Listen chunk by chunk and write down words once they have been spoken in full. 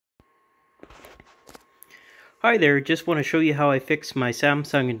Hi there, just want to show you how I fixed my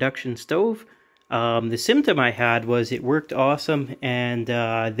Samsung induction stove. The symptom I had was it worked awesome, and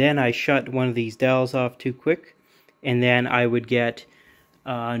then I shut one of these dowels off too quick, and then I would get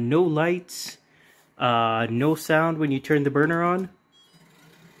no lights, no sound when you turn the burner on,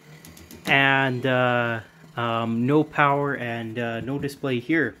 and no power and no display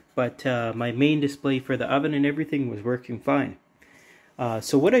here. But my main display for the oven and everything was working fine.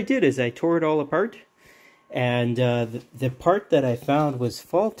 So what I did is I tore it all apart. And the part that I found was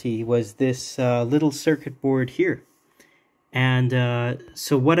faulty was this little circuit board here. And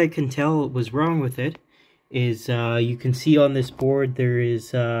so what I can tell was wrong with it is you can see on this board there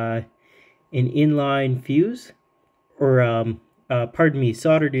is an inline fuse, or pardon me,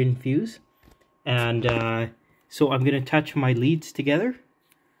 soldered in fuse. And so I'm going to touch my leads together.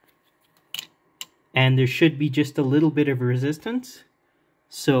 And there should be just a little bit of resistance.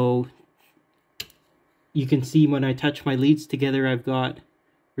 So you can see when I touch my leads together, I've got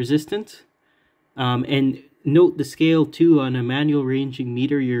resistance. And note the scale too. On a manual ranging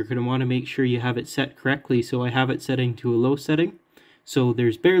meter, you're going to want to make sure you have it set correctly. So I have it setting to a low setting. So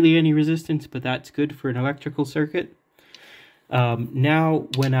there's barely any resistance, but that's good for an electrical circuit. Now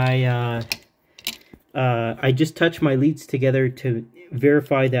when I just touch my leads together to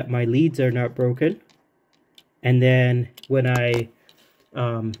verify that my leads are not broken. And then when I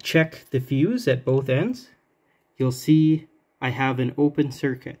check the fuse at both ends, you'll see I have an open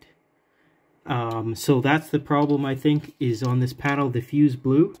circuit. So that's the problem, I think, is on this panel. The fuse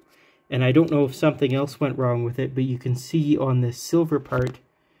blew, and I don't know if something else went wrong with it, but you can see on this silver part,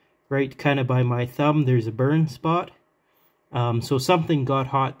 right kind of by my thumb, there's a burn spot. So something got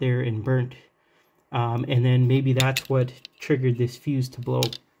hot there and burnt, and then maybe that's what triggered this fuse to blow.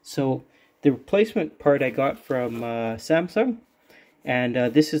 So the replacement part I got from Samsung. And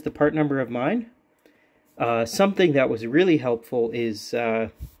this is the part number of mine. Something that was really helpful is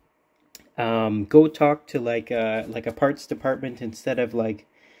go talk to like a parts department instead of like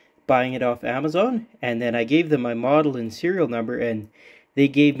buying it off Amazon. And then I gave them my model and serial number, and they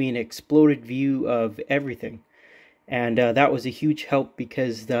gave me an exploded view of everything. And that was a huge help,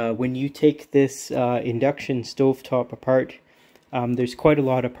 because when you take this induction stovetop apart, there's quite a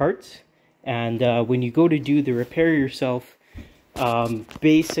lot of parts. And when you go to do the repair yourself,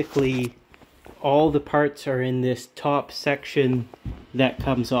 basically all the parts are in this top section that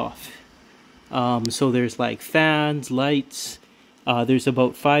comes off. So there's like fans, lights, there's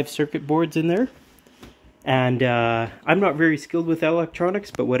about 5 circuit boards in there. And I'm not very skilled with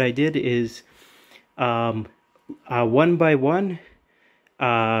electronics, but what I did is one by one,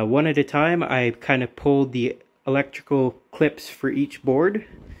 one at a time, I kind of pulled the electrical clips for each board.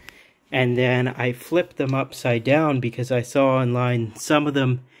 And then I flipped them upside down, because I saw online some of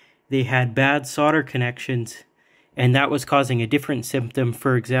them, they had bad solder connections, and that was causing a different symptom.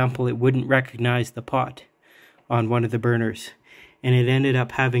 For example, it wouldn't recognize the pot on one of the burners, and it ended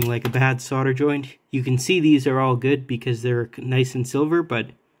up having like a bad solder joint. You can see these are all good because they're nice and silver, but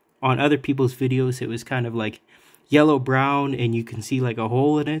on other people's videos it was kind of like yellow brown, and you can see like a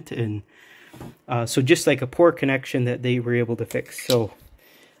hole in it, and so just like a poor connection that they were able to fix. So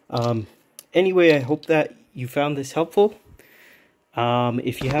anyway, I hope that you found this helpful.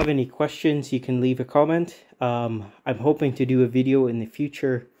 If you have any questions, you can leave a comment. I'm hoping to do a video in the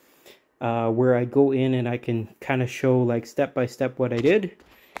future where I go in and I can kind of show like step by step what I did.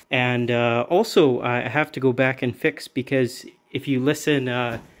 And also I have to go back and fix, because if you listen,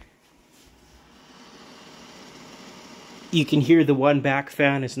 you can hear the one back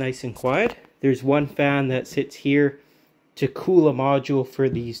fan is nice and quiet. There's one fan that sits here to cool a module for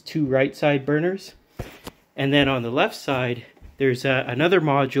these 2 right side burners, and then on the left side there's another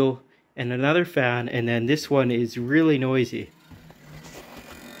module and another fan, and then this one is really noisy.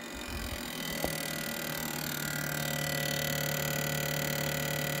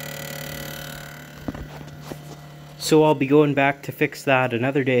 So I'll be going back to fix that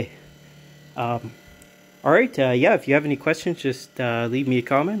another day. Alright, yeah, if you have any questions, just leave me a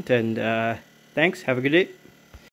comment, and thanks, have a good day.